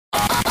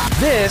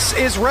This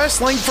is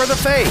Wrestling for the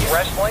Faith.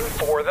 Wrestling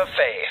for the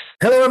Faith.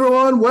 Hello,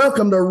 everyone.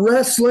 Welcome to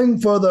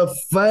Wrestling for the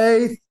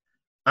Faith.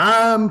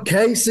 I'm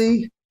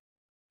Casey.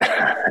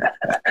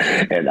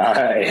 And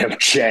I am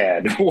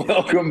Chad.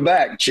 Welcome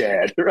back,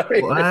 Chad.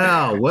 Right?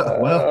 Wow.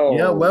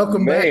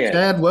 Welcome back,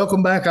 Chad.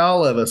 Welcome back,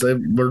 all of us.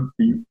 We're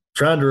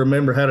trying to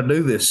remember how to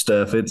do this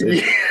stuff. It's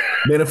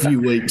been a few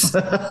weeks.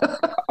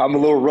 I'm a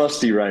little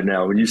rusty right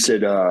now. When you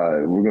said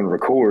we're going to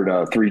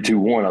record 3, 2,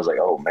 1, I was like,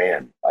 oh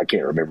man, I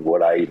can't remember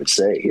what I even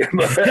say.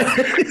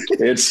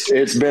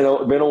 It's been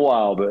a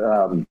while, but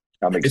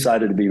I'm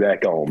excited to be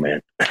back on,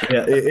 man.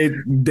 Yeah.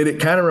 Did it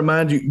kind of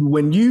remind you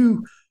when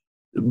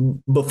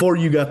before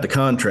you got the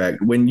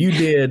contract, when you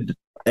did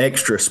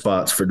extra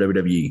spots for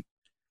WWE?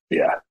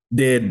 Yeah.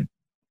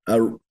 I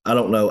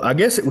don't know. I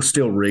guess it was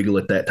still Regal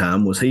at that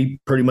time. Was he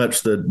pretty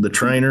much the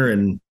trainer,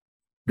 and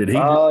did he?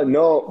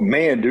 No,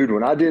 man, dude.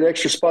 When I did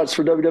extra spots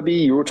for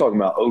WWE, you were talking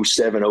about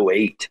 07,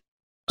 08.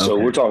 So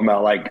we're talking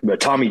about like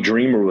Tommy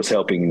Dreamer was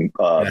helping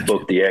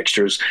book the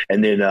extras,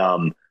 and then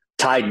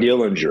Ty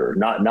Dillinger,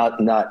 not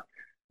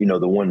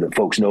the one that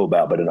folks know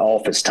about, but an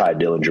Office Ty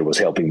Dillinger was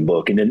helping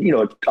book, and then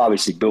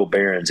obviously Bill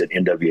Behrens at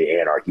NWA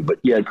Anarchy. But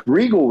yeah,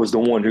 Regal was the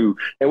one who,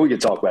 and we can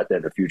talk about that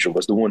in the future,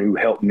 was the one who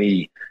helped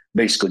me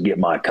basically get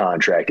my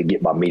contract and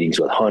get my meetings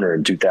with Hunter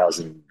in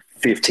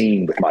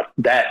 2015 with my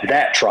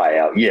that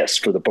tryout. Yes,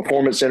 for the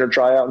Performance Center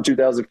tryout in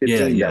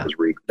 2015. Yeah.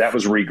 That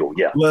was Regal.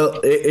 Yeah. Well,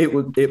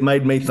 it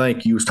made me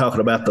think you was talking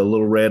about the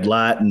little red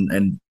light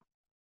and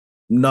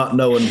not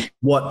knowing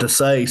what to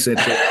say since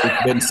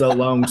it's been so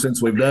long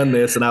since we've done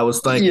this. And I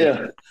was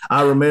thinking,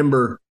 I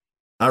remember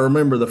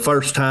the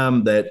first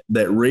time that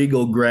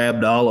Regal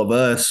grabbed all of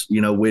us,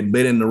 we'd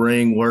been in the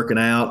ring working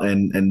out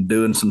and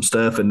doing some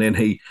stuff. And then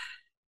he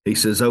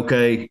says,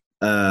 okay,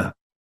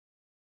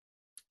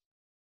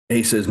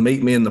 he says,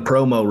 meet me in the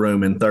promo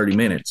room in 30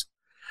 minutes.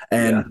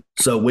 And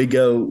so we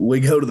go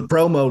to the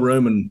promo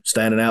room and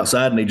standing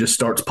outside, and he just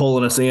starts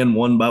pulling us in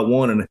one by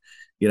one. And,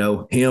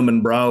 him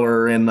and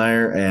Brawler are in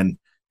there, and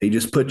he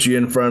just puts you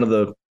in front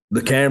of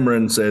the camera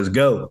and says,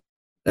 go.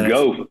 And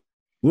go.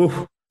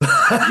 Woof.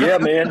 Yeah,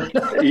 man.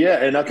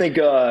 Yeah. And I think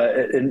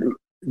and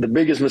the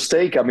biggest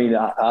mistake,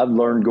 I've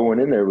learned going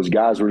in there was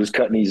guys were just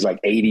cutting these like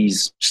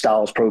 80s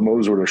styles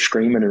promos where they're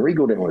screaming, and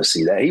Regal didn't want to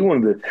see that. He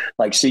wanted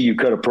to see you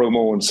cut a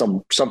promo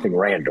on something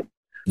random.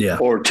 Yeah.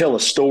 Or tell a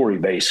story,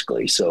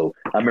 basically. So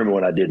I remember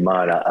when I did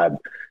mine,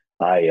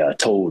 I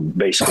told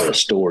basically a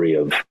story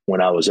of when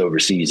I was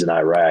overseas in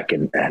Iraq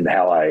and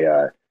how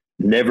I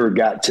never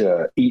got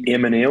to eat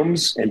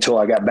M&Ms until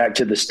I got back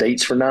to the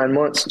States for 9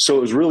 months. So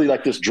it was really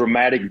like this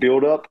dramatic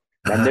buildup.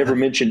 I never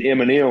mentioned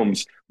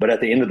M&Ms, but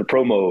at the end of the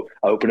promo,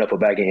 I opened up a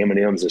bag of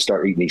M&Ms and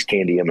start eating these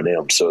candy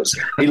M&Ms. So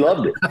he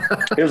loved it.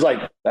 It was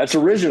like, that's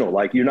original.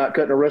 Like, you're not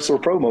cutting a wrestler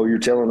promo, you're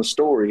telling a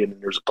story and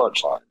there's a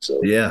punchline.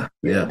 So yeah,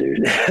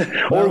 dude.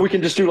 Or we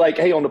can just do like,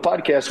 hey, on the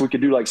podcast, we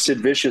could do like Sid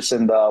Vicious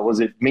and was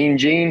it Mean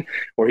Gene,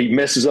 where he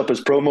messes up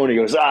his promo and he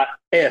goes,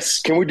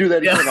 can we do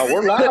that again? No,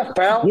 we're live,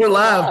 pal. We're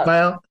live,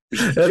 pal.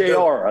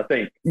 JR, I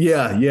think.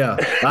 Yeah.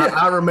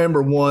 I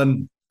remember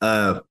one,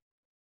 I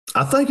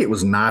think it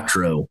was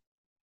Nitro.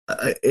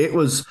 It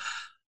was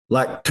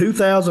like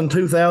 2000,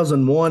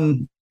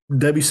 2001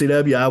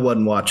 WCW. I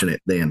wasn't watching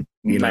it then.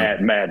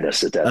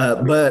 Madness at that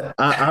time. But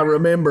I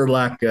remember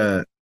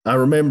I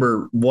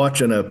remember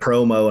watching a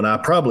promo, and I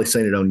probably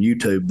seen it on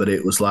YouTube, but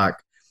it was like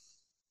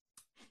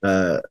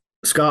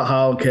Scott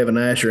Hall and Kevin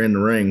Nash are in the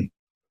ring,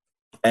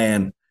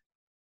 and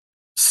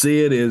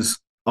Sid is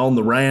on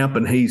the ramp,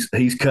 and he's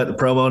cut the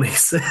promo, and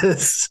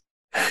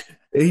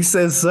he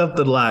says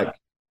something like,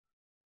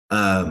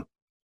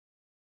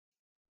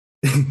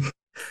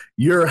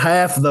 you're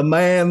half the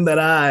man that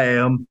I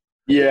am.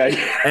 Yeah.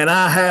 And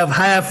I have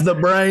half the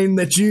brain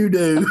that you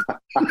do.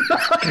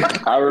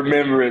 I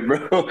remember it,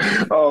 bro.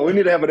 Oh, we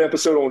need to have an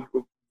episode on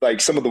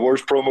like some of the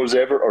worst promos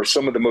ever or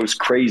some of the most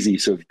crazy.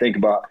 So if you think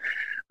about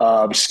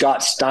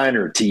Scott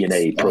Steiner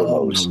TNA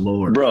promos,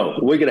 Lord. Bro,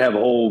 we could have a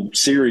whole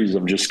series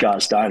of just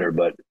Scott Steiner,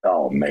 but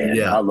oh man,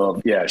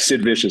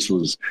 Sid Vicious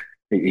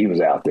he was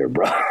out there,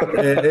 bro.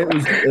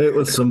 it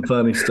was some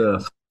funny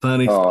stuff.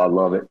 Funny. Oh, I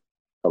love it.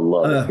 I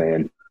love it,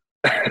 man.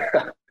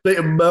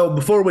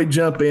 Before we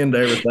jump into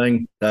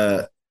everything,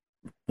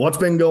 what's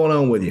been going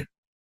on with you?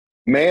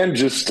 Man,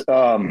 just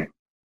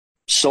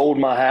sold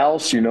my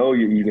house. You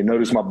can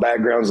notice my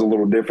background's a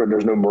little different.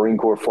 There's no Marine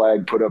Corps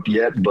flag put up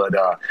yet, but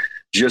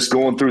just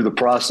going through the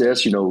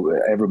process.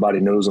 Everybody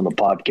knows on the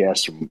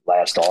podcast from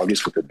last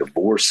August with the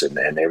divorce and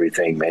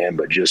everything, man.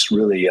 But just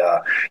really,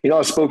 I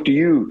spoke to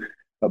you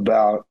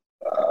about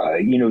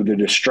the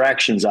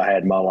distractions I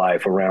had in my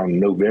life around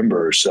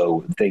November or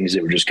so, things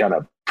that were just kind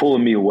of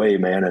pulling me away,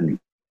 man. And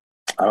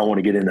I don't want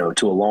to get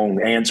into a long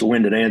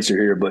winded answer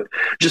here, but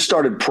just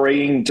started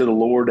praying to the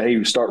Lord,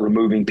 hey, start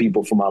removing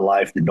people from my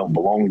life that don't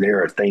belong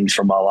there, or things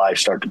from my life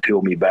start to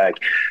peel me back.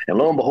 And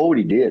lo and behold,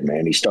 he did,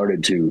 man. He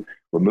started to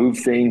remove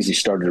things. He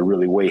started to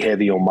really weigh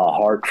heavy on my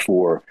heart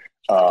for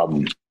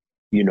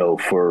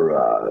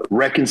for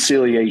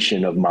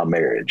reconciliation of my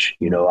marriage.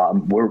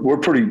 We're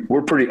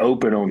pretty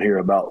open on here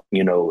about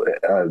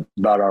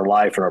about our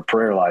life and our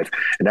prayer life,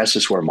 and that's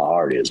just where my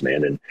heart is,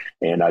 man.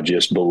 And I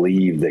just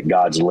believe that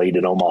God's laid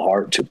it on my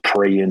heart to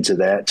pray into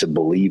that, to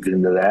believe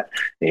into that,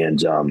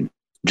 and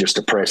just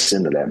to press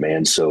into that,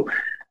 man. So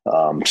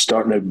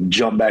starting to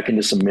jump back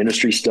into some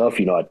ministry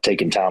stuff. I'd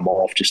taken time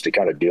off just to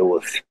kind of deal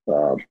with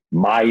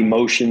my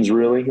emotions,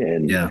 really,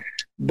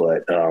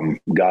 But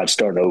God's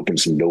starting to open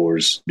some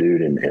doors,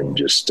 dude, and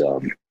just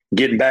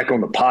getting back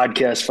on the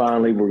podcast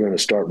finally. We're going to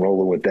start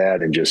rolling with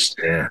that and just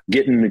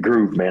getting in the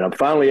groove, man. I'm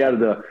finally out of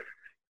the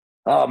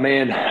oh,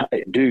 man,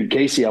 dude,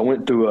 Casey, I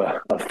went through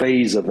a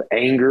phase of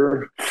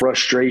anger,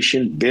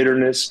 frustration,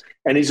 bitterness,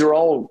 and these are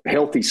all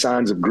healthy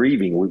signs of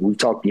grieving. We've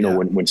talked,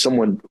 when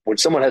someone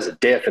has a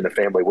death in the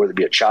family, whether it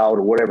be a child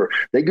or whatever,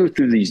 they go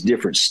through these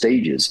different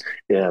stages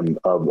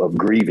of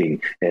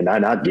grieving. And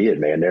I did,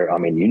 man.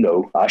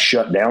 I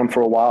shut down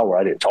for a while where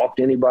I didn't talk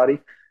to anybody.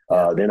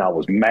 Then I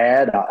was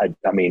mad.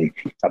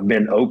 I've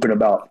been open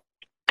about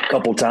a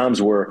couple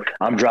times where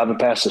I'm driving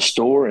past the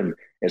store and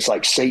it's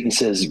like Satan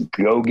says,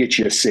 go get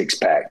you a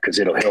 6-pack because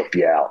it'll help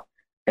you out.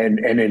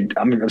 And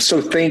I'm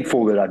so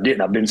thankful that I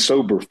didn't. I've been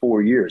sober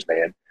 4 years,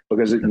 man,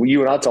 because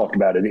you and I talked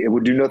about it. It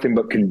would do nothing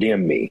but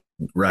condemn me.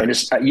 Right. And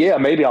it's,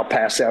 maybe I'll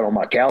pass out on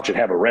my couch and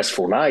have a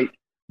restful night,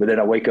 but then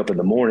I wake up in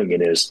the morning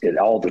and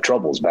all the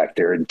trouble's back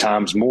there and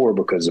times more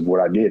because of what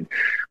I did.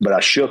 But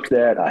I shook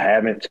that. I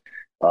haven't.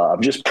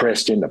 I've just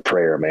pressed into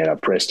prayer, man.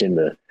 I've pressed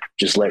into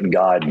just letting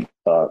God,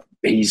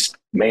 he's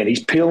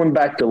peeling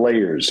back the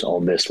layers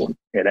on this one.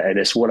 And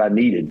it's what I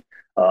needed.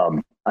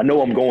 I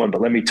know I'm going,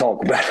 but let me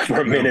talk about it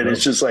for a minute.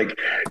 It's just like,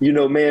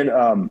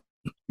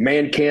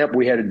 man camp,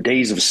 we had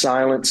days of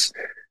silence.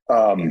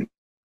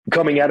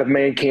 Coming out of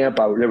man camp,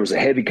 there was a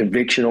heavy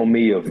conviction on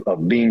me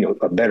of being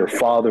a better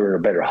father and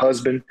a better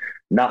husband.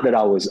 Not that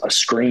I was a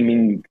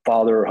screaming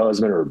father or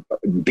husband or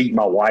beat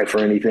my wife or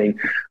anything,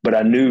 but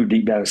I knew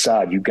deep down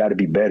inside, you got to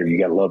be better. You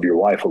got to love your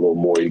wife a little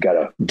more. You got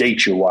to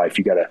date your wife.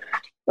 You got to,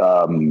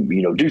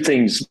 do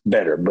things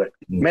better. But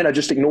man, I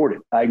just ignored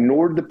it. I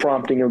ignored the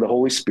prompting of the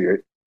Holy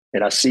Spirit,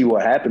 and I see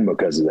what happened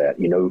because of that.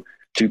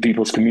 Two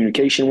people's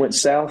communication went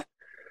south.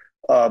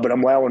 But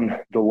I'm allowing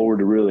the Lord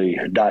to really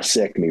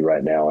dissect me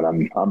right now,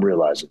 and I'm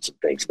realizing some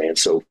things, man.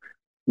 So,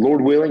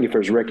 Lord willing, if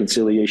there's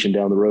reconciliation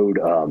down the road,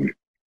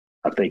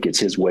 I think it's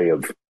His way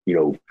of,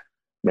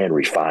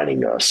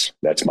 refining us.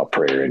 That's my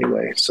prayer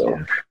anyway. So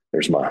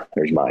there's my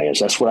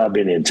answer. That's what I've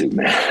been into,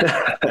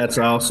 man. That's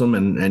awesome,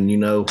 and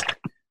you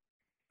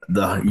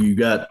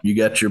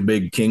got your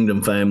big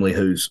kingdom family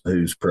who's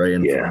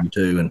praying for you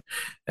too,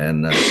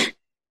 and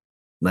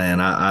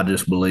man, I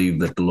just believe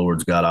that the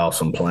Lord's got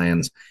awesome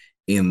plans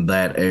in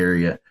that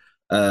area.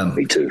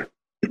 Me too.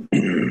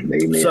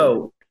 Amen.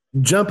 So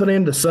jumping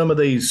into some of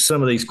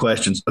these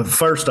questions,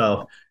 first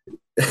off,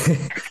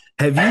 have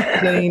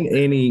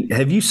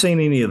you seen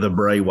any of the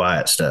Bray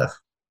Wyatt stuff?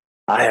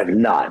 I have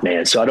not,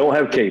 man. So I don't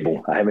have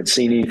cable. I haven't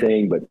seen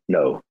anything, but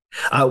no.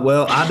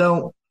 Well, I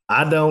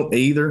don't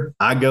either.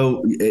 I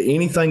go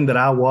anything that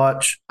I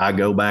watch, I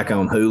go back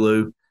on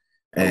Hulu,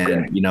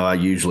 and I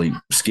usually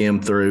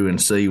skim through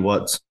and see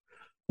what's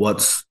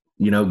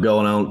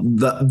going on.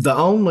 The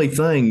only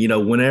thing,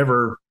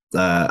 whenever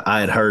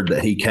I had heard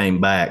that he came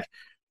back,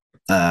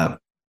 I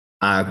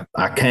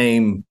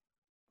came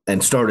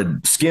and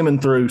started skimming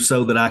through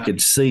so that I could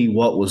see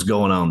what was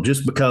going on.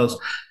 Just because,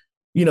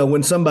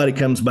 when somebody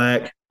comes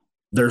back,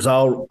 there's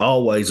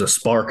always a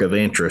spark of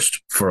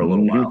interest for a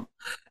little while.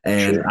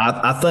 And sure.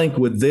 I think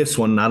with this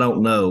one, I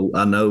don't know.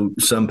 I know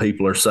some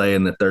people are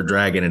saying that they're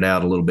dragging it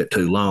out a little bit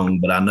too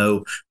long, but I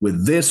know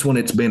with this one,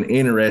 it's been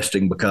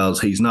interesting because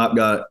he's not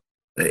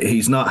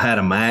had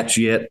a match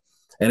yet.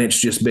 And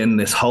it's just been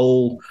this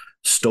whole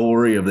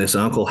story of this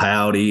Uncle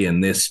Howdy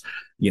and this,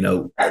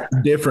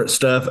 different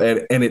stuff.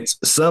 And it's,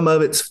 some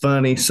of it's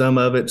funny, some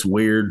of it's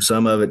weird,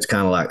 some of it's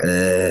kind of like,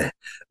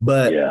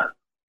 but yeah.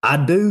 I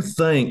do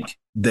think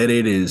that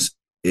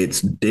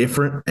it's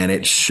different and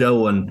it's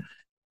showing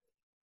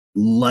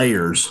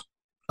layers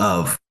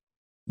of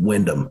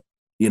Wyndham,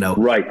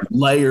 right.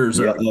 Layers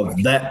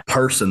of that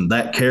person,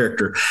 that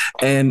character.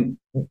 And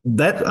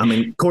that,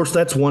 of course,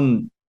 that's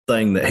one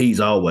thing that he's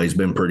always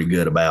been pretty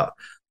good about.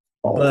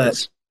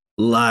 Always.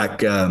 But like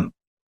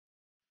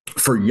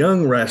for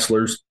young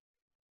wrestlers,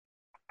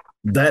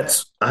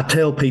 I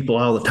tell people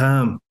all the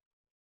time,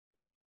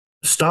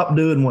 stop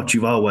doing what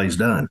you've always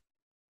done.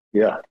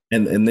 Yeah.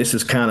 And this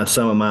is kind of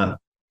some of my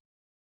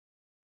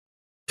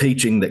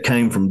teaching that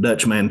came from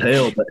Dutch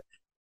Mantell, but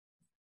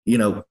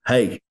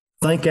hey,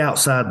 think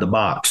outside the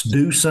box,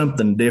 do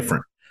something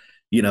different.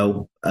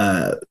 Don't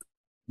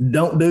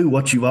do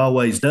what you've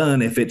always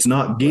done if it's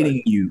not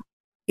getting you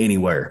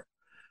anywhere.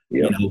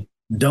 Yep.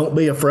 Don't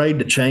be afraid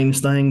to change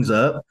things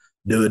up,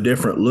 do a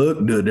different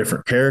look, do a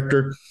different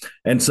character.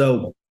 And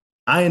so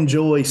I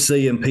enjoy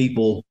seeing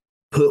people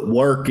put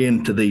work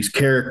into these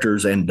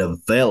characters and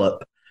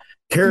develop.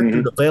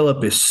 Character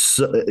development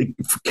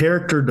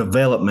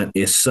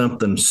is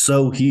something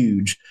so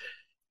huge,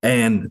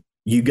 and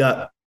you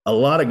got a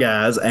lot of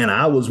guys, and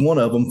I was one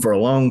of them for a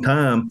long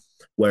time,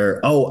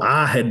 where,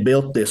 I had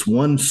built this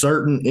one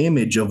certain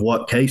image of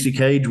what Casey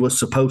Cage was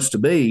supposed to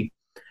be.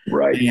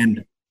 Right.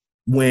 And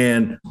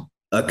when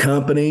a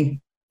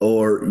company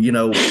or,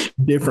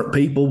 different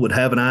people would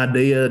have an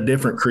idea,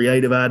 different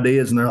creative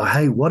ideas, and they're like,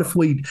 hey, what if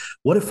we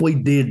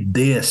did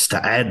this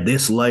to add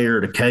this layer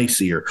to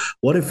Casey? Or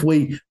what if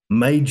we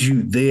made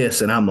you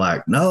this? And I'm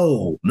like,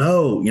 no,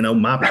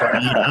 my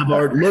pride, I've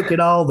already look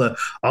at all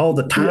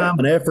the time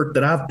and effort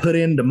that I've put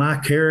into my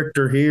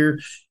character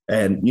here.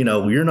 And,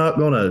 you're not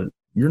gonna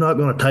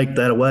take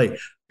that away.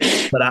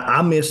 But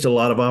I missed a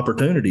lot of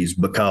opportunities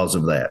because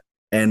of that.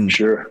 And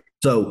sure.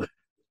 So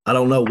I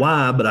don't know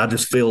why, but I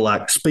just feel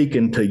like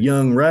speaking to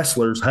young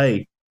wrestlers,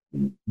 hey,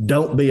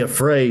 don't be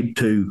afraid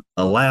to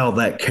allow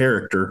that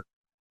character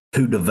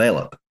to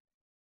develop.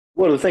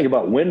 Well, the thing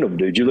about Wyndham,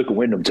 dude, you look at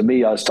Wyndham. To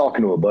me, I was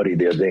talking to a buddy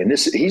the other day, and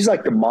he's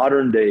like the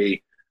modern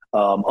day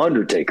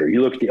Undertaker.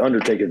 You look at the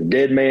Undertaker, the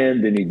Dead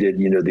Man, then he did,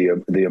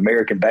 the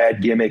American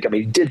Bad gimmick. I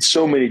mean, he did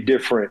so many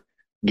different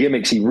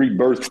gimmicks. He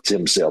rebirthed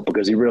himself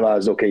because he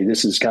realized, okay,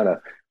 this is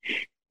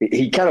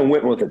he kind of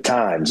went with the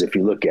times if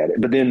you look at it.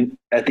 But then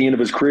at the end of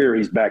his career,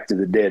 he's back to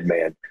the Dead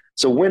Man.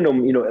 So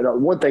Wyndham,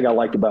 one thing I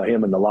liked about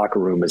him in the locker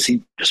room is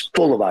he just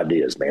full of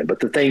ideas, man. But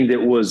the thing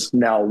that was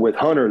now with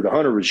Hunter, the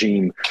Hunter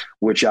regime,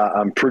 which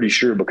I'm pretty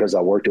sure because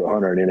I worked with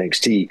Hunter in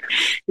NXT,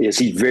 is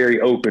he's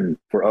very open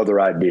for other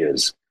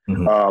ideas.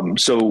 Mm-hmm.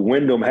 So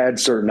Wyndham had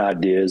certain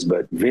ideas,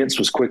 but Vince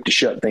was quick to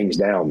shut things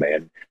down,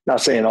 man.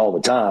 Not saying all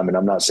the time, and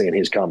I'm not saying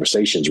his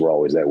conversations were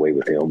always that way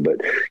with him, but,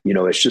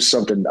 it's just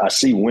something I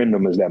see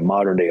Wyndham as that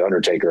modern day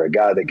Undertaker, a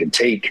guy that can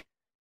take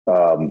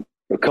a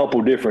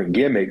couple different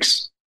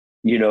gimmicks,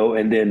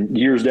 and then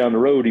years down the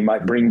road, he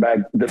might bring back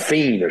the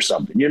Fiend or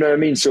something, you know what I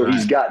mean? So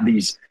he's got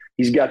these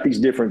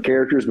different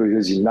characters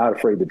because he's not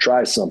afraid to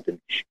try something.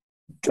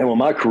 And with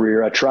my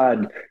career, I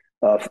tried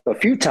a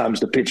few times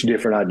to pitch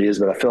different ideas,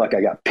 but I feel like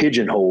I got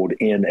pigeonholed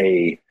in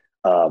a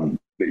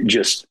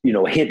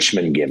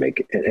henchman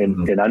gimmick.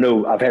 And I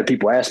know I've had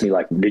people ask me,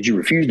 like, did you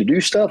refuse to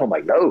do stuff? I'm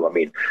like, no. I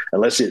mean,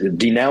 unless it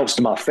denounced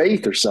my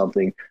faith or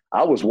something,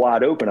 I was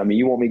wide open. I mean,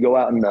 you want me to go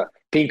out in the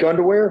pink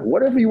underwear?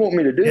 Whatever you want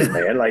me to do,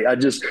 man. Like,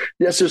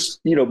 that's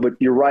just, but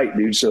you're right,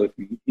 dude. So,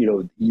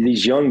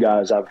 these young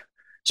guys,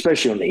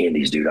 especially on the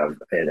indies, dude,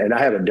 and I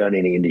haven't done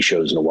any indie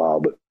shows in a while,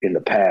 but in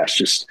the past,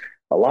 just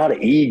a lot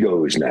of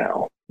egos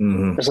now.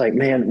 Mm-hmm. It's like,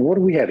 man, what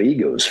do we have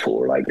egos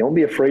for? Like, don't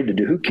be afraid to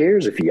do. Who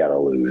cares if you got to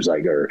lose,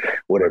 like, or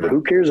whatever?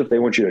 Who cares if they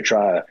want you to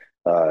try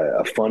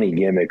a funny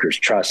gimmick or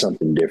try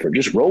something different?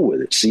 Just roll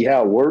with it. See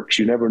how it works.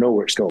 You never know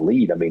where it's going to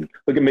lead. I mean,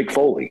 look at Mick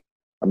Foley.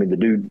 I mean,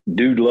 the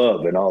dude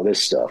Love and all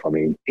this stuff. I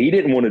mean, he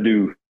didn't want to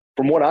do,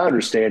 from what I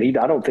understand,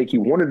 I don't think he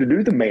wanted to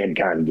do the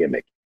Mankind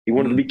gimmick. He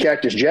wanted to be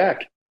Cactus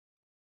Jack.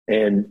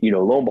 And,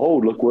 lo and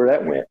behold, look where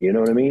that went. You know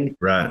what I mean?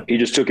 Right. He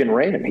just took it and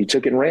ran. He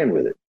took it and ran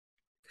with it.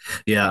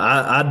 Yeah,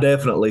 I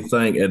definitely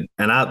think,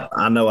 and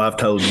I know I've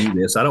told you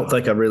this. I don't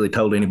think I've really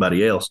told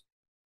anybody else,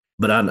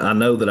 but I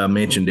know that I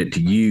mentioned it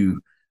to you,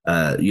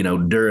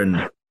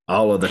 during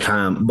all of the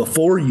time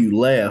before you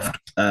left.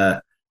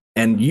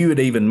 And you had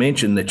even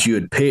mentioned that you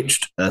had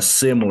pitched a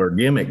similar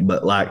gimmick,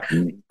 but like,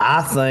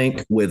 I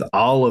think with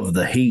all of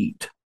the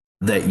heat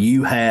that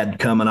you had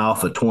coming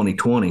off of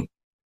 2020,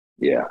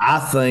 yeah, I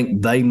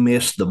think they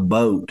missed the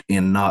boat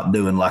in not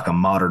doing like a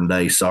modern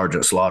day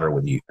Sergeant Slaughter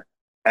with you.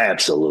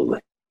 Absolutely.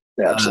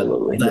 They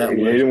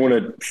didn't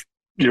want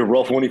to,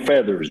 ruffle any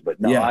feathers,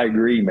 but no, yeah. I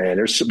agree, man.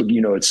 There's,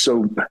 it's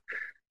so,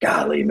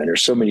 golly, man,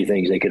 there's so many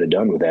things they could have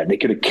done with that. They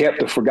could have kept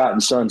the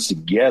Forgotten Sons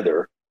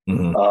together.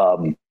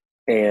 Mm-hmm.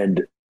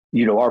 And,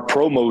 our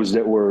promos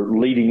that were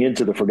leading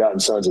into the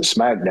Forgotten Sons of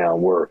SmackDown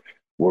were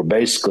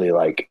basically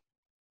like,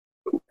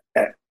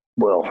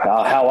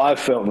 how I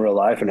felt in real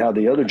life and how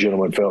the other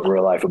gentleman felt in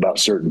real life about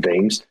certain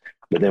things.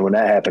 But then when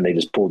that happened, they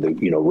just pulled the,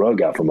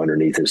 rug out from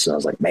underneath us. And I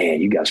was like, man,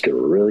 you guys could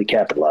have really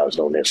capitalized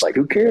on this. Like,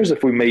 who cares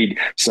if we made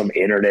some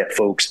internet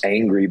folks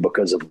angry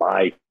because of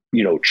my,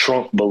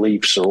 Trump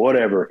beliefs or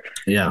whatever.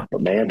 Yeah.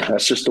 But man,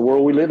 that's just the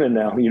world we live in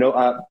now.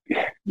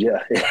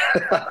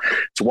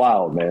 It's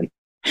wild, man.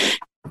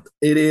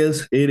 It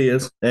is.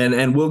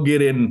 And we'll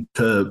get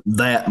into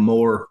that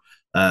more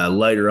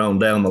later on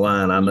down the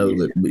line. I know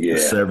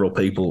that several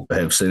people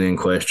have sent in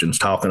questions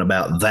talking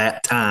about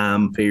that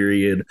time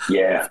period,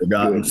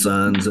 Forgotten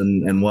Sons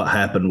and what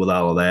happened with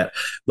all of that.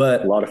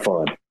 But a lot of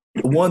fun.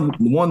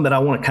 One that I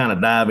want to kind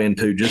of dive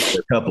into just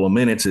for a couple of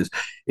minutes is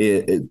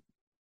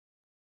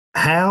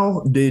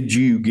how did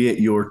you get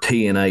your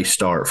TNA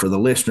start? For the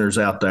listeners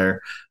out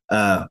there,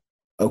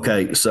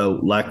 okay, so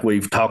like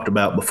we've talked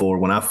about before,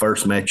 when I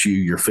first met you,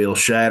 you're Phil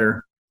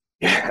Shatter.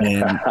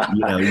 And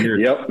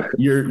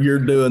you're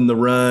doing the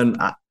run.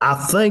 I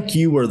think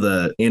you were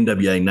the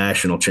NWA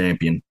national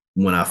champion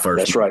when I first.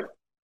 That's right.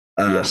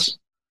 Yes.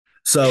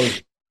 So,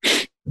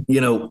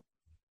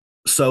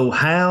 so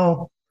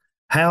how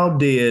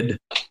did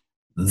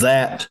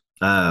that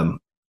how'd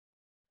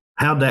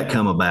that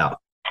come about?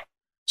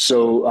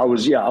 So I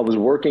was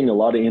working a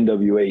lot of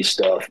NWA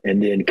stuff,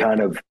 and then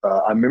kind of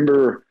I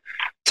remember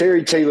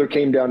Terry Taylor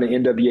came down to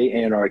NWA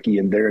Anarchy,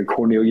 and there in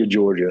Cornelia,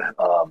 Georgia.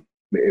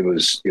 It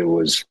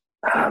was,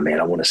 man,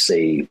 I want to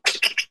say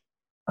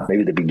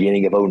maybe the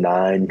beginning of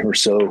 2009 or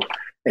so.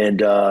 And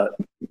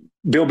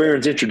Bill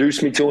Behrens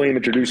introduced me to him,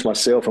 introduced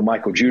myself and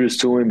Michael Judas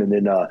to him. And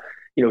then,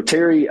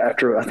 Terry,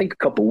 after I think a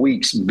couple of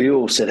weeks,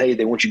 Bill said, hey,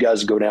 they want you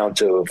guys to go down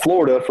to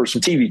Florida for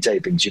some TV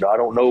tapings. I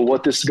don't know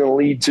what this is going to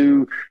lead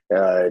to.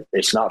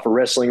 It's not for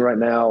wrestling right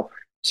now.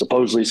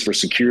 Supposedly it's for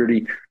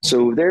security.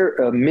 So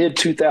they're mid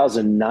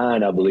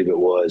 2009, I believe it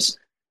was.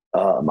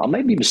 I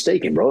may be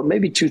mistaken, bro.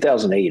 Maybe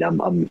 2008. I'm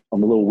a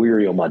little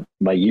weary on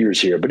my years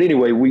here, but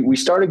anyway, we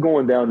started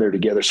going down there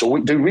together. So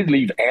we'd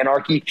leave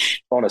Anarchy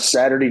on a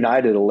Saturday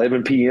night at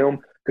 11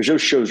 p.m. because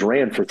those shows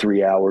ran for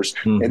 3 hours,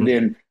 and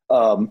then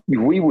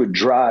we would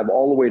drive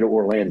all the way to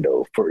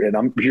Orlando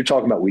you're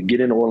talking about we'd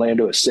get in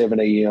Orlando at 7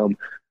 a.m.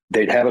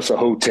 They'd have us a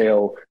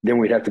hotel. Then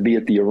we'd have to be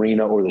at the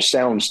arena or the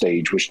sound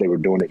stage, which they were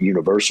doing at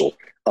Universal.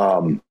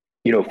 From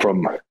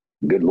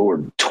good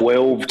Lord,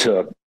 12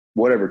 to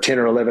whatever, 10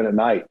 or 11 at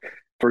night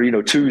for,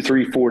 2,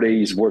 3, 4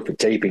 days worth of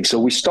taping. So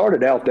we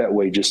started out that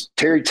way. Just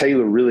Terry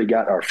Taylor really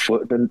got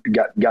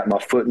my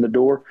foot in the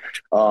door.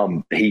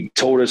 He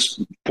told us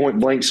point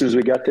blank as soon as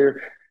we got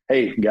there,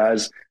 hey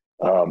guys,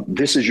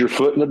 this is your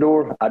foot in the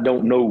door. I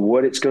don't know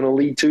what it's going to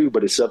lead to,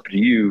 but it's up to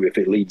you if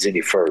it leads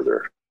any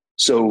further.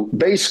 So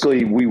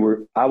basically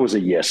I was a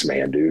yes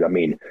man, dude. I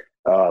mean,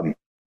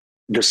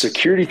 the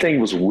security thing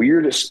was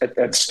weird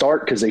at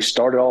start because they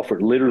started off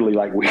with literally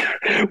like we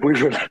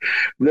were.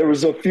 There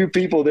was a few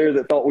people there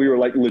that thought we were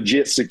like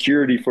legit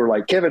security for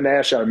like Kevin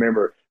Nash. I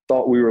remember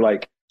thought we were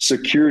like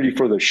security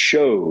for the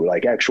show,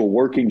 like actual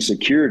working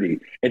security,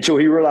 until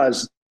he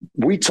realized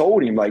we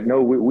told him like,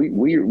 no,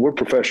 we're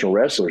professional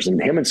wrestlers,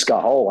 and him and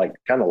Scott Hall like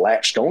kind of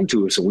latched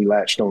onto us, and we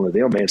latched onto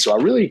them, man. So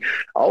I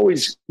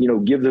always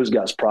give those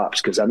guys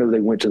props because I know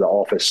they went to the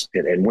office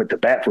and went to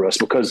bat for us.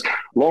 Because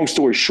long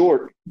story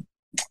short.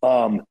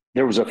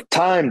 There was a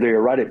time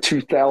there right at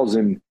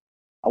 2000,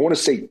 I want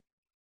to say,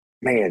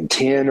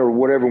 10 or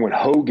whatever, when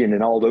Hogan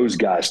and all those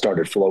guys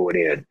started flowing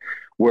in,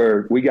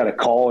 where we got a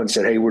call and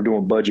said, hey, we're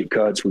doing budget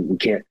cuts. We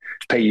can't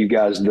pay you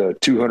guys the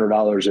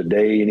 $200 a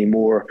day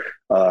anymore.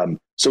 So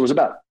it was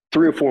about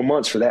 3 or 4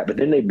 months for that. But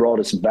then they brought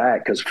us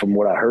back because from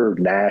what I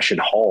heard, Nash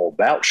and Hall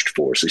vouched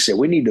for us. They said,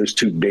 we need those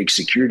 2 big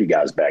security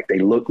guys back. They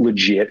look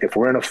legit. If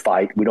we're in a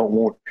fight, we don't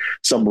want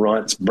some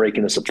runts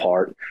breaking us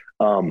apart.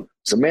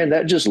 So, man,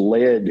 that just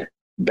led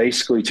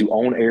basically to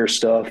on-air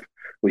stuff.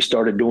 We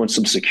started doing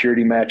some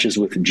security matches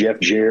with Jeff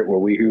Jarrett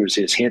where he was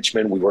his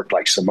henchman. We worked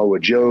like Samoa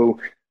Joe.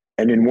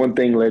 And then one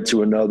thing led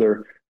to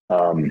another.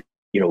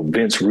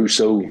 Vince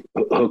Russo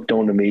hooked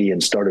onto me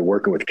and started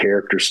working with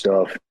character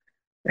stuff.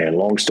 And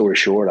long story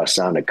short, I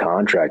signed a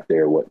contract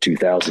there,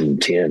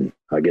 2010,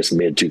 I guess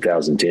mid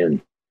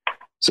 2010.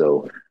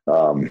 So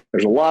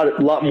there's a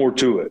lot more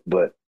to it,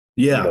 but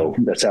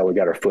that's how we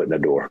got our foot in the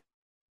door.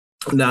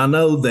 Now I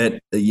know that,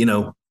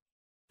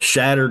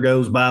 Shatter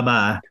goes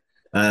bye-bye.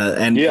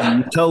 And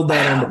you told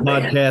that on the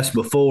podcast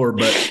before,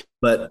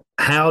 but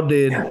how'd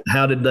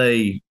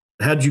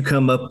you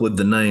come up with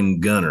the name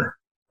Gunner?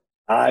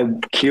 I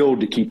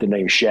killed to keep the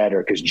name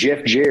Shatter because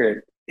Jeff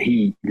Jarrett,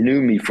 he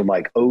knew me from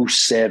like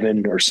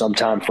 2007 or some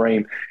time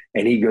frame.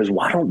 And he goes,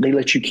 why don't they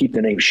let you keep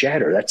the name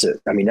Shatter? That's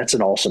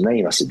an awesome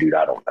name. I said, dude,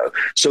 I don't know.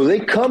 So they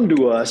come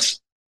to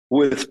us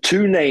with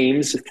 2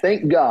 names.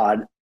 Thank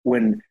God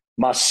when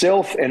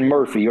myself and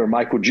Murphy or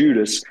Michael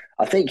Judas,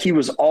 I think he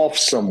was off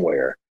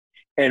somewhere.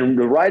 And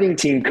the writing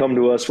team come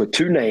to us with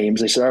 2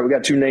 names. They said, all right, we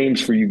got 2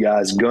 names for you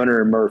guys,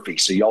 Gunner and Murphy.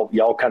 So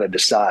y'all kind of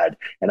decide.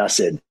 And I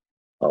said,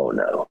 oh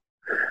no.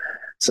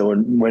 So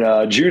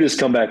when Judas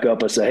come back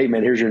up, I say, hey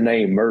man, here's your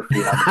name, Murphy.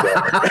 And I'm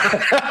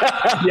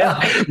Gunner.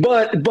 Yeah.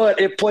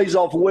 But it plays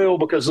off well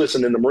because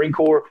listen, in the Marine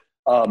Corps,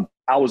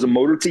 I was a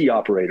motor T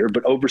operator,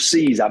 but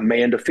overseas I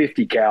manned a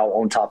 50 cal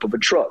on top of a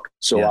truck.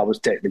 So I was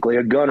technically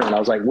a gunner. And I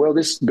was like, well,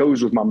 this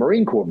goes with my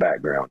Marine Corps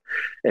background.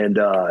 And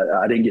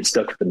I didn't get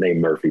stuck with the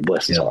name Murphy.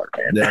 Bless his heart,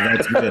 man. Yeah,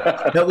 that's good.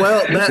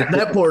 Well,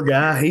 that poor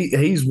guy,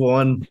 he's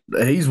one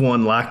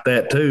like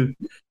that too.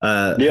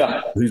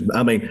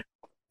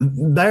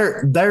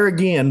 There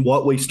again,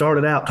 what we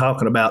started out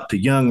talking about to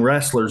young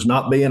wrestlers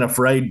not being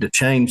afraid to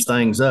change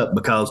things up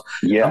because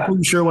I'm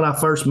pretty sure when I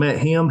first met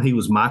him, he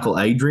was Michael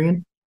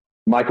Adrian.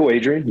 Michael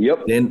Adrian,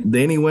 yep.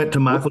 Then he went to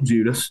Michael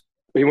Judas.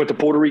 He went to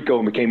Puerto Rico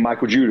and became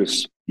Michael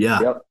Judas.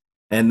 Yeah. Yep.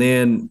 And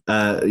then,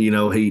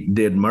 he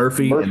did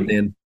Murphy. And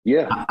then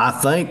I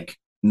think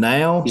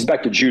now he's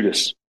back to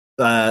Judas.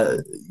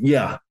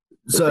 Yeah.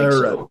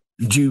 So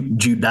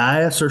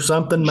Judas or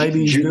something,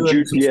 maybe.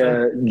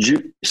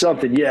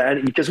 Something. Yeah.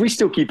 And because we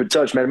still keep in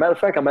touch, man. Matter of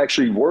fact, I'm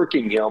actually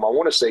working him. I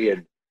want to say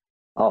in,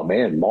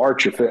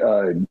 March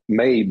or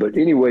May. But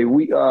anyway,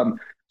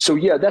 so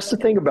yeah, that's the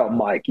thing about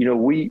Mike.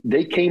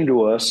 They came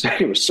to us.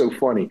 It was so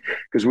funny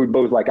because we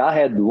both I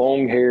had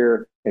long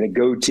hair and a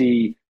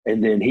goatee,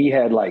 and then he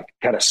had like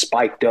kind of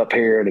spiked up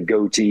hair and a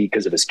goatee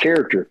because of his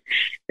character.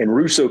 And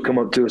Russo come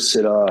up to us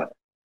and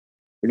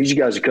said, We need you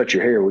guys to cut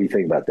your hair. What do you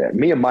think about that?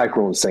 Me and Mike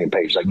were on the same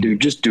page. Like, dude,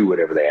 just do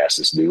whatever they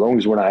ask us to do, as long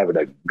as we're not having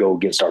to go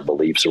against our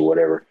beliefs or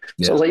whatever.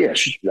 Yeah. So I was like,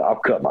 yeah, I'll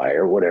cut my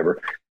hair, whatever.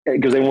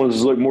 Because they wanted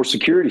us to look more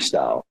security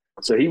style.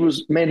 So he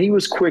was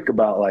quick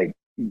about like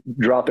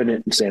dropping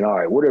it and saying, all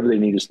right, whatever they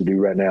need us to do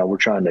right now, we're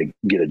trying to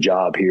get a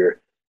job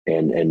here,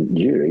 and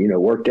you know,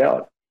 worked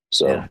out.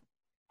 So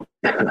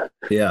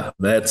yeah,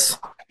 there's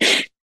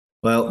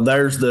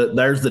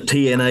the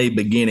TNA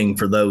beginning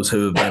for those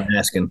who have been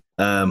asking.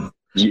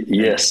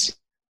 Yes.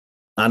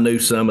 I knew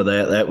some of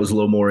that. That was a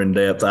little more in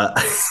depth. I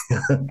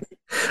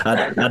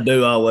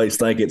do always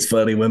think it's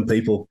funny when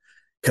people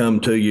come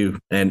to you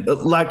and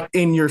like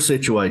in your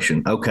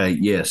situation. Okay,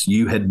 yes,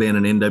 you had been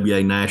an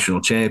NWA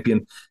national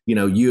champion. You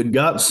know, you had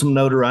got some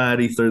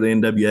notoriety through the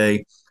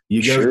NWA.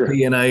 You go to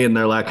TNA and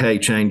they're like, hey,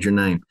 change your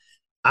name.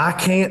 I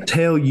can't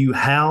tell you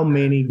how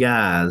many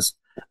guys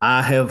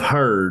I have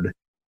heard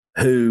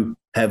who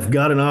have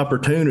got an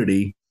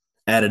opportunity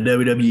at a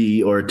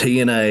WWE or a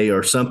TNA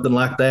or something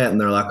like that. And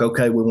they're like,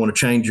 okay, we want to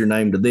change your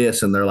name to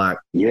this. And they're like,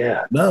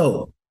 yeah,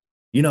 no,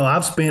 you know,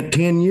 I've spent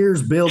 10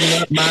 years building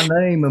up my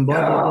name and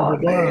blah, blah, blah,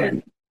 blah.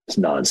 Man. It's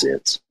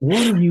nonsense.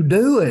 What are you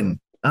doing?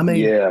 I mean,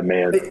 yeah,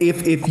 man,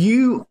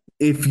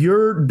 if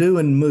you're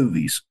doing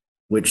movies,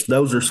 which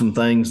those are some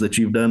things that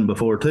you've done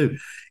before too.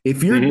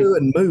 If you're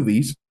doing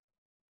movies,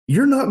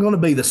 you're not going to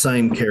be the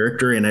same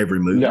character in every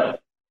movie. No,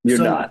 you're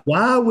not.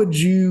 Why would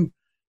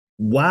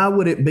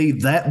it be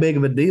that big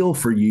of a deal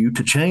for you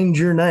to change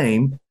your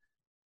name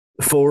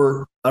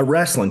for a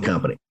wrestling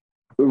company?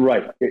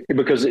 Right.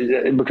 Because of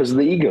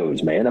the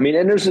egos, man. I mean,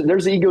 and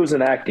there's egos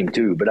in acting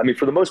too, but I mean,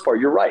 for the most part,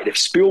 you're right. If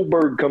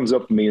Spielberg comes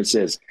up to me and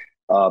says,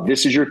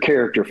 this is your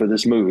character for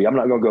this movie, I'm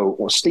not going to go,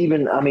 well,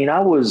 Steven, I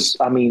was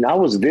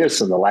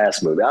this in the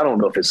last movie. I don't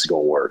know if this is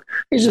going to work.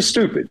 He's just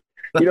stupid.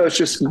 You know,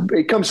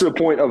 it comes to the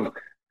point of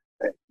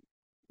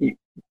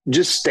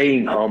just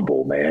staying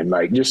humble, man.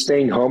 Like just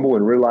staying humble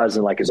and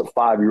realizing, like, as a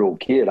 5-year-old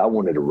kid, I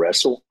wanted to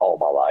wrestle all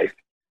my life.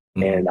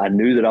 And I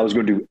knew that I was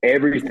going to do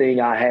everything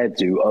I had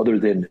to other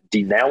than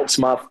denounce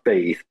my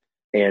faith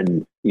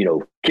and, you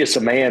know, kiss a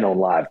man on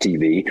live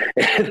TV.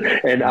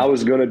 And I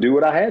was going to do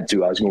what I had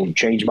to. I was going to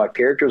change my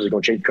characters. I was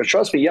going to change, because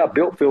trust me, I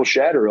built Phil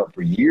Shatter up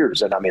for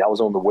years. And I mean, I was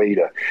on the way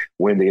to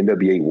win the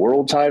NWA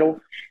world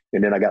title.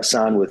 And then I got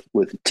signed with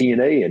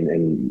TNA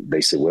and they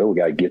said, well, we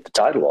got to get the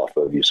title off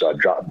of you. So I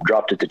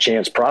dropped it to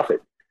Chance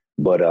Profit.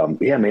 But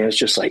yeah, man, it's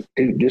just like,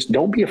 dude, just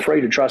don't be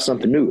afraid to try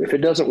something new. If it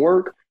doesn't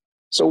work,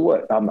 so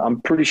what? I'm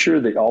pretty sure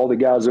that all the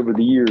guys over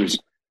the years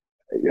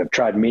have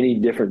tried many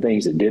different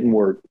things that didn't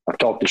work. I've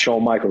talked to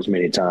Shawn Michaels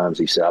many times.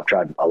 He said, I've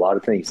tried a lot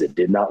of things that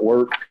did not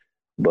work,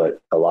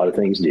 but a lot of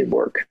things did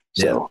work.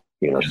 So,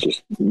 you know, it's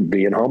just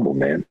being humble,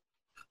 man.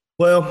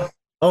 Well,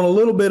 on a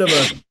little bit of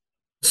a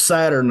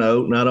sadder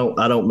note, and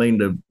I don't mean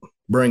to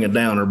bring a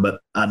downer,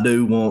 but I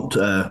do want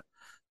to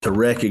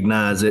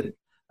recognize it.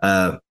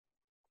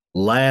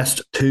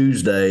 Last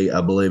Tuesday,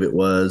 I believe it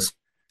was,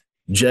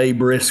 Jay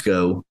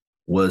Briscoe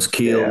was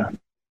killed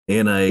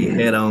in a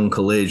head-on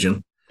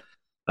collision.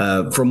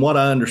 From what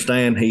I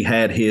understand, he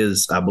had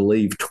his, I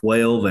believe,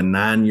 12 and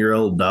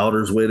 9-year-old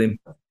daughters with him.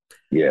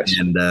 Yes.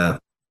 And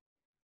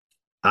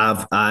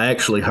I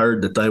actually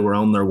heard that they were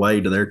on their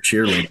way to their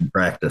cheerleading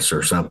practice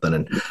or something.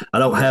 And I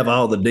don't have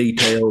all the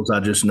details.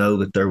 I just know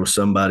that there was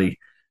somebody,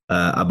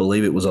 I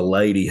believe it was a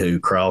lady, who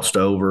crossed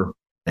over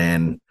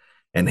and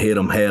hit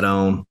them head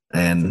on.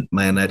 And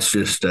man, that's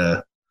just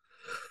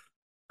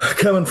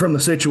coming from the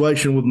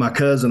situation with my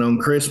cousin on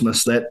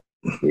Christmas,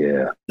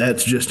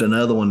 that's just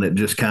another one that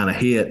just kind of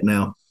hit.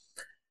 Now,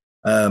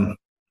 I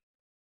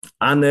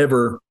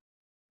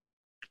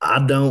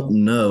don't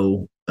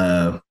know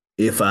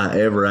if I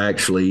ever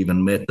actually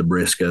even met the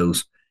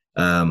Briscoes,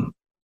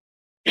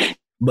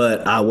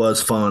 but I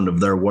was fond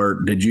of their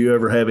work. Did you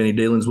ever have any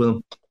dealings with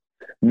them?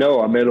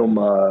 No, I met them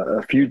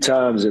a few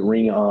times at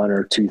Ring of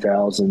Honor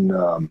 2000.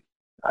 I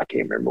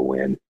can't remember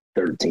when.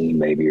 13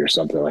 maybe or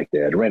something like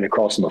that. I ran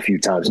across them a few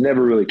times.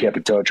 Never really kept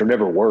in touch or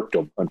never worked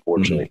them,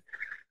 unfortunately.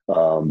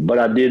 But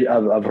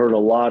I've heard a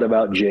lot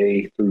about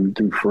Jay through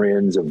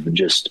friends of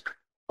just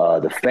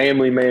the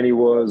family man he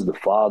was, the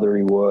father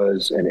he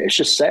was. And it's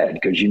just sad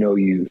because,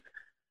 you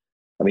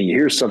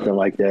hear something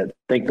like that.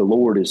 Thank the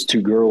Lord his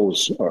 2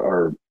 girls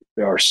are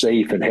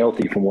safe and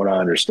healthy from what I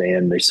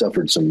understand. They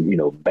suffered some,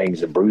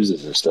 bangs and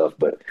bruises and stuff.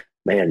 But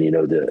man,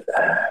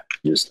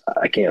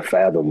 I can't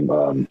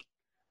fathom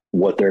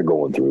what they're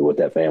going through, what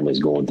that family's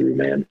going through,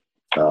 man.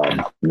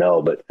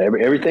 No, but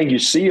everything you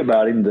see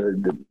about him,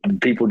 the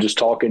people just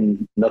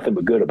talking nothing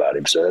but good about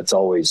him. So that's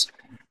always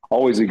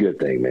a good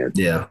thing, man.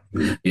 Yeah.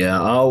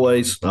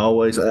 Always.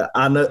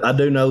 I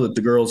do know that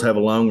the girls have a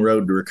long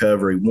road to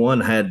recovery. One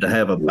had to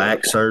have a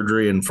back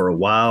surgery, and for a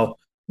while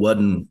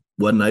wasn't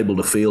able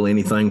to feel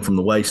anything from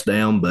the waist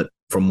down. But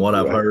from what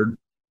I've heard,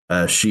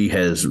 she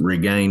has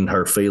regained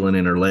her feeling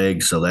in her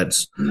legs. So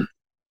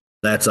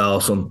that's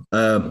awesome.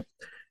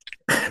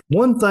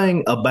 One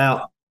thing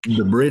about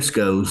the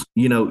Briscoes,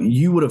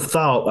 you would have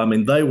thought,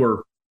 they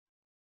were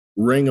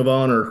Ring of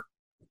Honor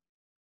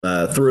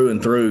through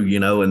and through,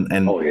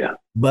 and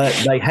but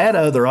they had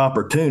other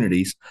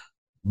opportunities.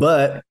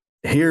 But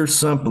here's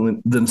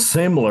something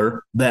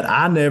similar that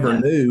I never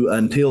knew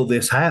until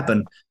this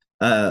happened.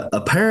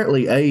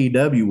 Apparently,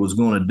 AEW was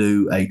going to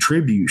do a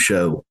tribute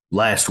show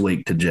last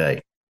week to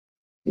Jay.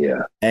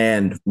 Yeah.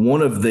 And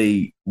one of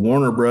the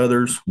Warner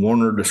Brothers,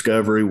 Warner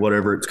Discovery,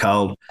 whatever it's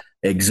called,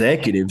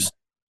 executives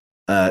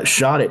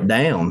shot it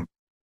down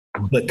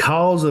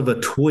because of a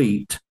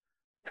tweet,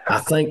 I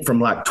think from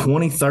like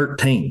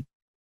 2013.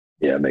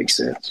 Yeah, it makes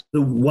sense.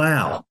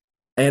 Wow.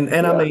 And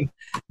I mean,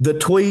 the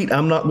tweet,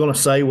 I'm not going to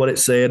say what it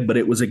said, but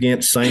it was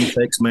against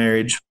same-sex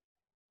marriage.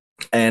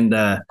 And,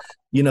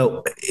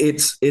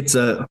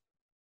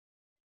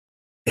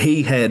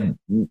 he had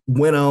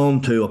went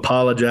on to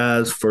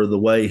apologize for the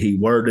way he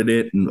worded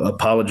it and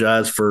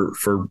apologize for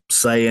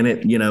saying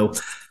it,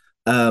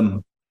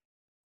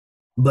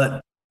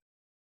 but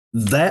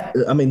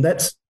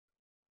that's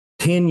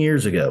 10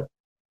 years ago.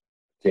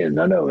 Yeah,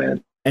 I know,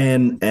 man.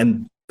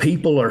 And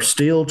people are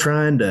still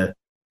trying to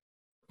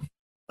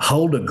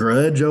hold a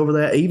grudge over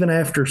that, even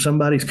after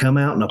somebody's come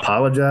out and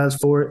apologized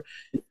for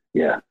it.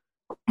 Yeah.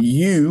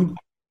 You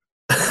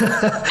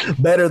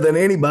better than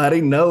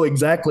anybody know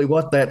exactly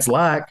what that's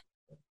like.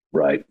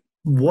 Right.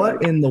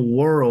 What in the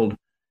world?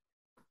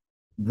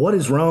 What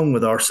is wrong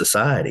with our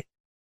society?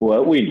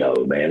 Well, we know,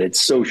 man,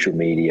 it's social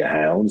media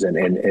hounds.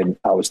 And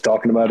I was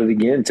talking about it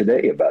again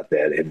today about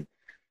that. And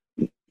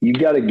you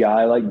got a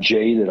guy like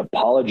Jay that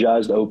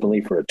apologized openly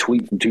for a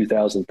tweet from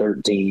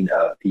 2013,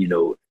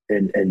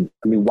 and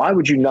I mean, why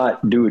would you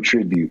not do a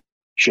tribute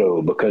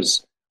show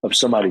because of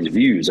somebody's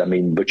views? I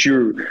mean, but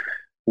you're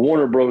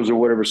Warner Bros. Or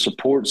whatever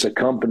supports a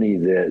company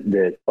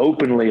that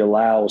openly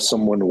allows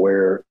someone to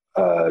wear,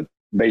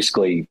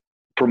 basically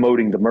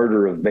promoting the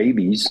murder of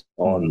babies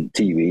on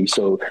TV.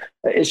 So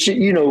it's,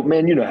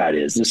 man, you know how it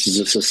is. This is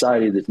a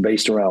society that's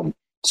based around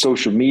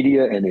social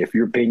media. And if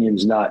your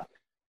opinion's not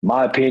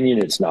my opinion,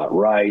 it's not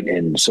right,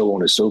 and so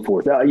on and so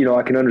forth. Now,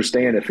 I can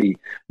understand if he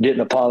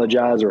didn't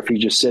apologize or if he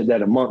just said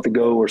that a month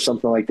ago or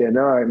something like that. And,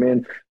 all right,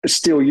 man, but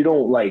still, you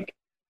don't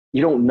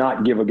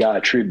not give a guy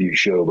a tribute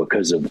show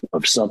because of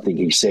something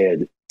he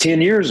said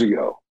 10 years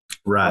ago.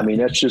 Right. I mean,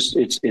 that's just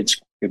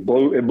it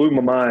blew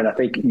my mind. I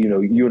think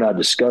you and I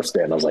discussed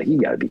that, and I was like, you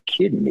got to be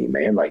kidding me,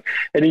 man. Like,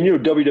 and then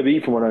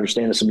WWE, from what I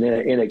understand, some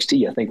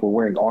NXT, I think, were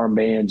wearing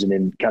armbands and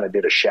then kind of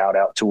did a shout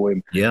out to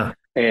him. Yeah.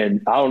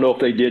 And I don't know if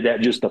they did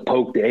that just to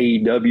poke the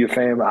AEW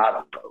family. I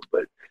don't know.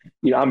 But,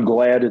 I'm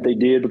glad that they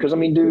did because, I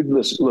mean, dude,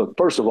 listen, look,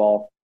 first of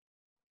all,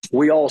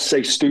 we all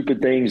say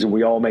stupid things and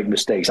we all make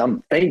mistakes.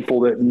 I'm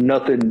thankful that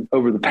nothing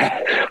over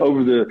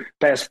the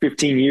past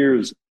 15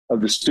 years of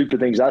the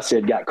stupid things I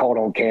said got caught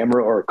on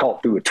camera or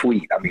caught through a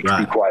tweet. I mean, to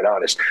be quite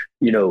honest,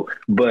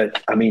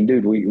 but I mean,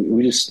 dude,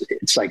 we just,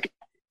 it's like,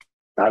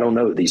 I don't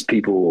know, these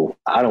people,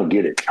 I don't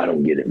get it. I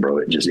don't get it, bro.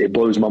 It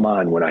blows my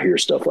mind when I hear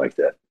stuff like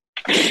that.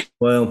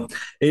 Well,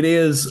 it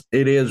is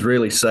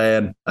really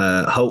sad.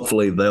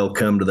 Hopefully they'll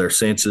come to their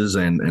senses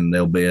and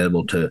they'll be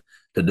able to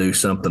do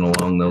something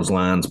along those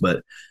lines.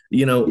 But,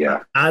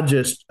 I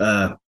just,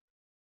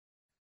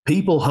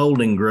 people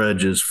holding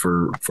grudges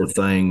for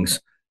things,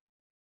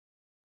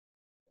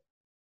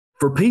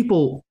 for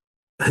people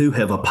who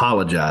have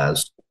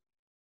apologized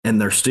and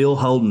they're still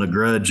holding a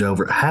grudge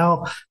over it,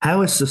 how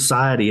is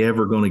society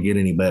ever going to get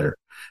any better?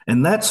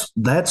 And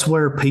that's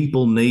where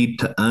people need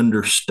to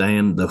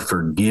understand the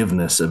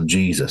forgiveness of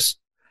Jesus.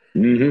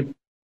 Mm-hmm.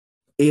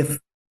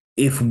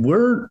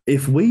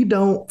 If we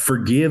don't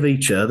forgive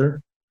each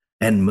other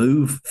and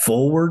move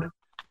forward,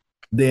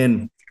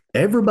 then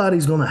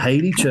everybody's going to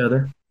hate each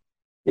other.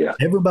 Yeah.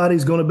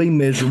 Everybody's going to be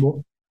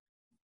miserable.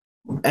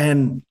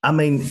 And I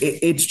mean,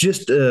 it's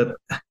just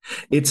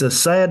it's a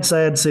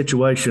sad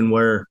situation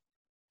where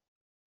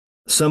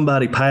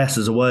somebody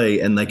passes away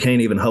and they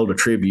can't even hold a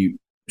tribute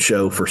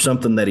show for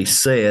something that he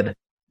said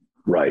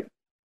right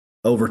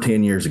over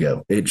 10 years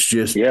ago. It's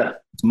just,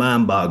 it's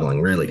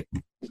mind-boggling, really.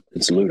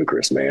 It's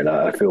ludicrous, man.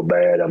 I feel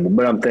bad.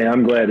 But I'm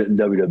glad that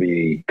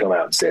WWE come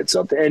out and said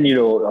something. And,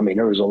 I mean,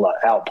 there was a lot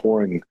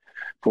outpouring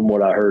from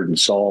what I heard and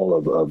saw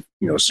of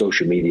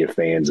social media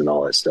fans and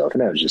all that stuff.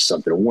 And that was just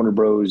something Warner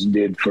Bros.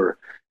 Did for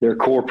their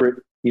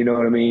corporate, you know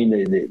what I mean?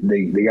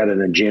 They got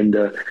an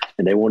agenda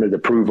and they wanted to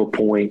prove a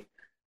point.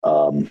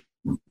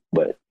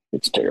 But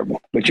it's terrible.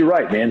 But you're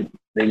right, man.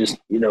 They just,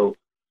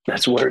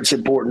 that's where it's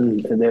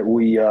important that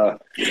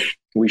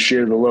we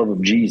share the love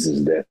of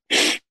Jesus. That,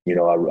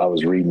 I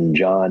was reading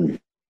John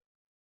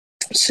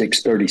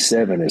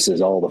 6:37. It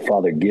says, all the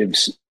Father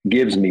gives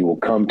me will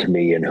come to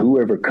me, and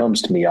whoever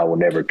comes to me, I will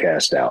never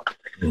cast out.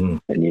 Mm-hmm.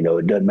 And,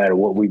 it doesn't matter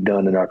what we've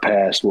done in our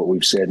past, what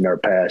we've said in our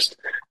past.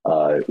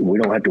 We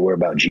don't have to worry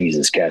about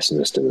Jesus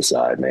casting us to the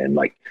side, man.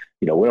 Like,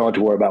 we don't have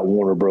to worry about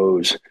Warner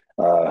Bros.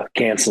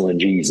 Canceling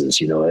Jesus.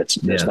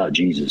 That's not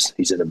Jesus.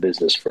 He's in a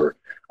business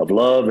of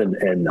love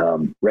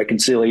and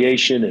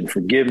reconciliation and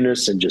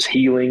forgiveness and just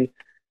healing.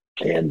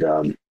 And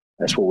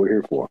that's what we're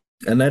here for.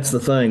 And that's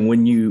the thing.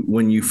 When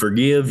you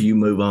forgive, you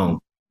move on,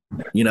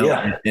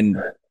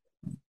 and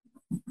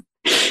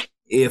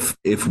if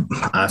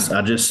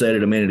I just said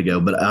it a minute ago,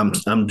 but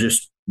I'm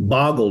just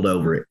boggled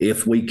over it.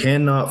 If we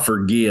cannot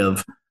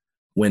forgive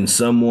when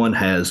someone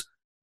has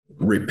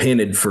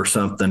repented for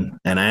something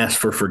and asked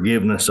for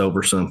forgiveness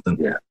over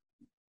something,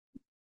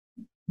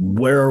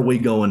 where are we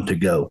going to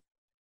go?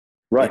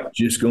 Right. It's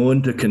just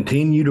going to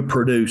continue to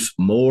produce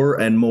more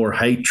and more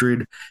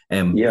hatred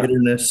and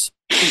bitterness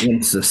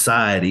in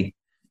society.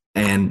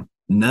 And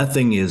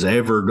nothing is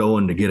ever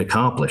going to get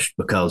accomplished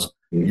because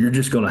you're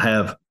just going to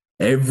have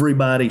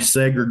everybody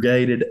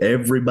segregated,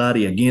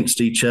 everybody against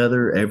each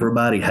other,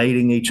 everybody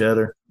hating each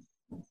other.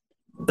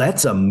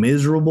 That's a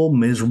miserable,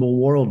 miserable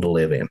world to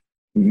live in.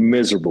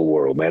 Miserable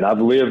world, man.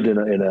 I've lived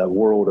in a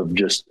world of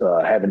just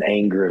having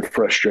anger and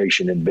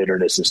frustration and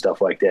bitterness and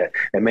stuff like that.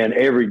 And man,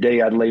 every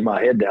day I'd lay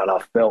my head down, I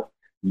felt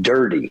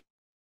dirty.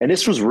 And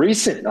this was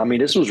recent. I mean,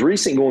 this was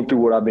recent going through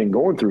what I've been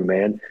going through,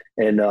 man.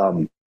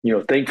 And,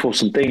 thankful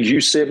some things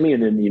you sent me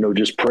and then,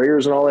 just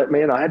prayers and all that,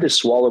 man. I had to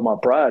swallow my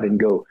pride and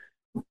go,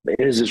 man,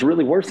 is this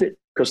really worth it?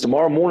 Because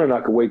tomorrow morning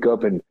I could wake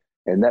up and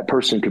that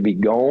person could be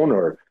gone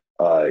or,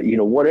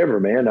 whatever,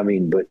 man. I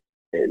mean, but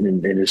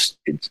and it's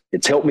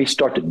helped me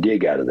start to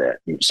dig out of that.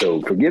 So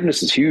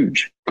forgiveness is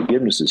huge.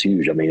 Forgiveness is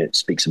huge. I mean, it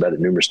speaks about it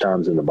numerous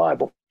times in the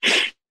Bible.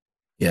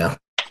 Yeah,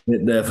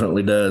 it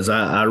definitely does.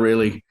 I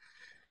really,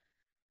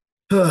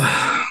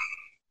 I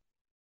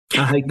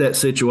hate that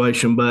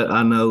situation, but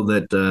I know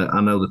that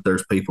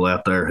there's people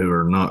out there who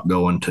are not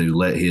going to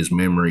let his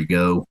memory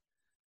go.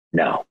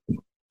 No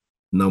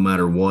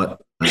matter what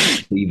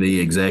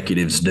TV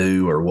executives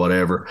do or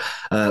whatever.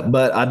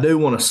 But I do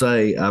want to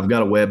say I've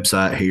got a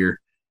website here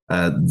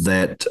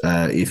that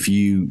if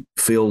you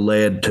feel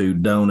led to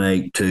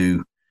donate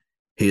to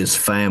his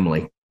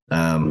family,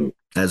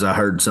 as I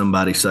heard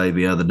somebody say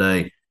the other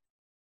day,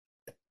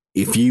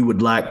 if you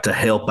would like to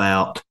help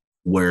out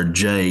where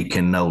Jay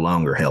can no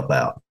longer help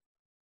out.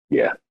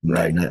 Yeah.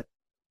 Right.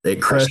 It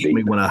crushed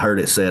me when I heard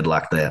it said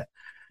like that.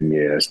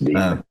 Yeah, it's deep.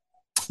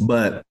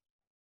 But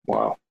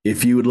wow.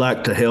 If you would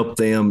like to help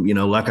them,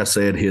 like I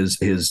said,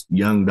 his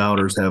young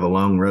daughters have a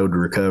long road to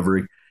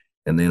recovery.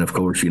 And then, of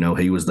course,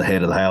 he was the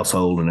head of the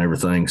household and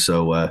everything.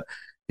 So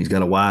he's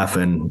got a wife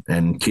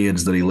and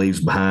kids that he leaves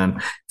behind.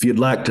 If you'd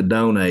like to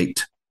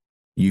donate,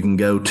 you can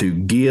go to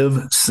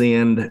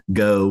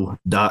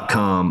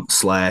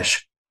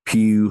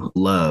givesendgo.com/Pew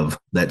Love.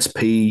 That's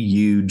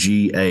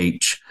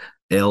PUGHLOVE.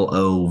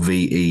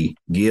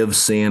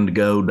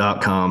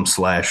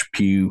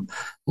 Givesendgo.com/Pew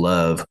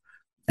Love.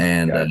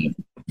 And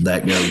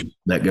that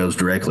goes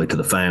directly to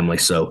the family.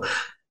 So,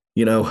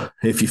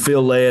 if you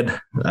feel led,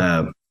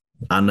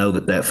 I know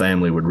that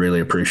family would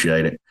really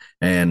appreciate it.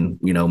 And,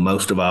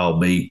 most of all,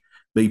 be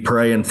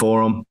praying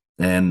for them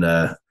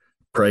and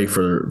pray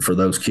for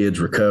those kids'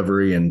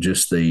 recovery and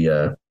just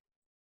the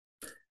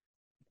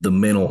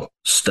mental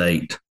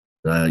state,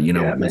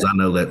 because I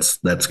know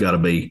that's got to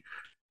be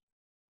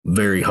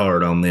very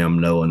hard on them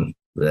knowing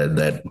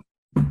that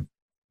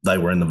they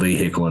were in the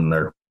vehicle and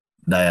their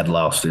dad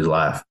lost his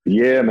life.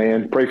 Yeah,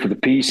 man. Pray for the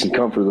peace and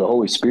comfort of the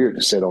Holy Spirit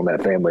to sit on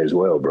that family as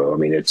well, bro. I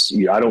mean, it's,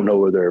 I don't know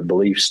where their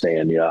beliefs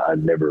stand. I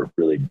never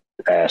really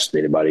asked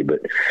anybody, but,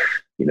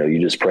 you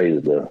just pray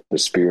that the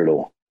Spirit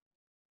will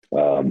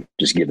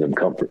just give them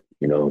comfort.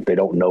 If they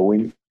don't know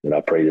him, then I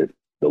pray that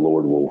the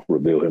Lord will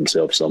reveal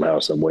himself somehow,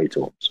 some way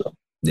to them. So,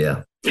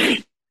 yeah.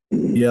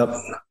 Yep.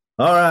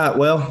 All right.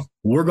 Well,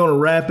 we're going to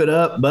wrap it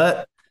up,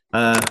 but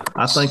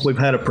I think we've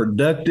had a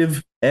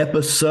productive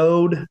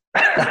episode,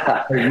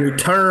 a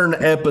return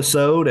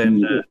episode,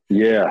 and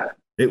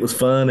it was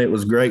fun. It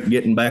was great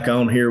getting back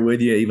on here with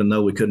you, even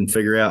though we couldn't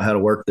figure out how to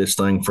work this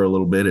thing for a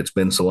little bit. It's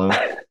been so long.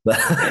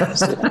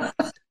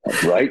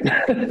 Right.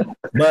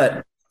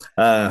 But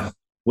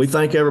we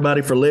thank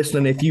everybody for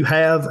listening. If you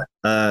have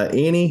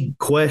any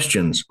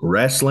questions,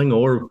 wrestling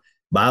or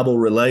Bible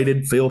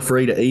related, feel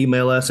free to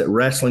email us at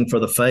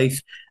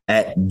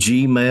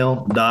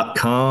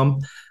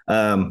wrestlingforthefaith@gmail.com.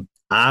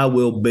 I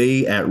will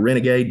be at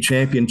Renegade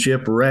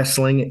Championship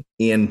Wrestling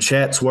in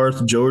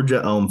Chatsworth,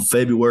 Georgia on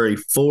February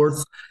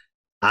 4th.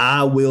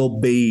 I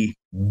will be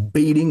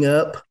beating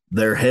up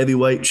their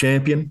heavyweight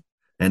champion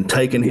and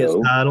taking his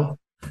title.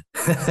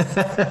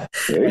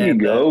 There you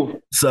go.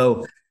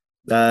 So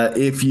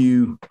if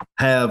you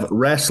have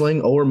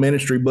wrestling or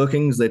ministry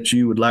bookings that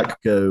you would like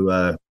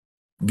to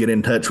get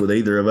in touch with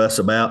either of us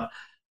about,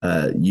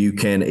 you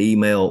can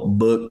email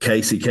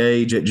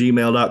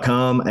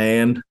bookcaseykage@gmail.com,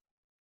 and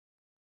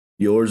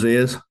yours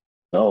is?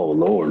 Oh,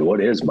 Lord,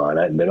 what is mine?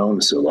 I hadn't been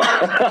on so long.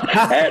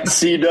 At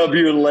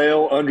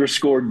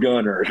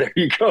CWLale_Gunner. There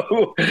you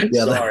go.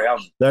 Yeah, sorry.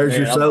 There's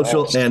your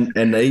social, and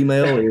the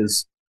email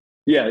is?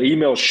 Yeah,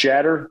 email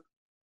Shatter,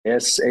 SHATTER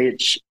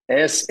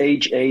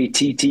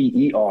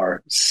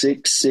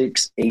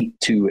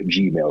 6682 at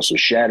Gmail. So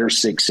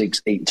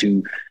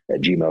Shatter6682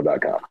 at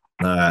gmail.com.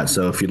 All right.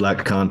 So if you'd like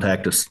to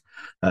contact us,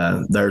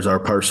 there's our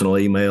personal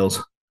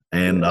emails.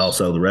 And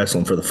also the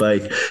Wrestling for the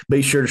Faith.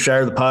 Be sure to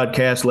share the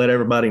podcast, let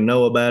everybody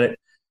know about it.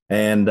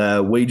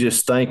 And we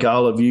just thank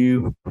all of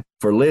you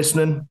for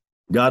listening.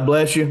 God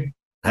bless you.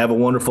 Have a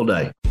wonderful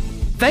day.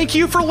 Thank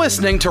you for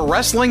listening to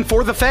Wrestling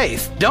for the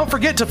Faith. Don't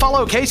forget to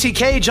follow Casey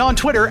Cage on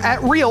Twitter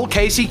at Real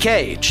Casey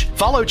Cage.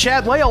 Follow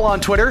Chad Lale on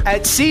Twitter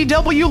at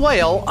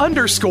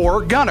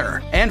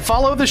CWLale_Gunner. And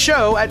follow the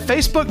show at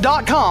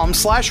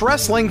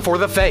Facebook.com/Wrestling for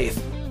the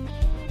Faith.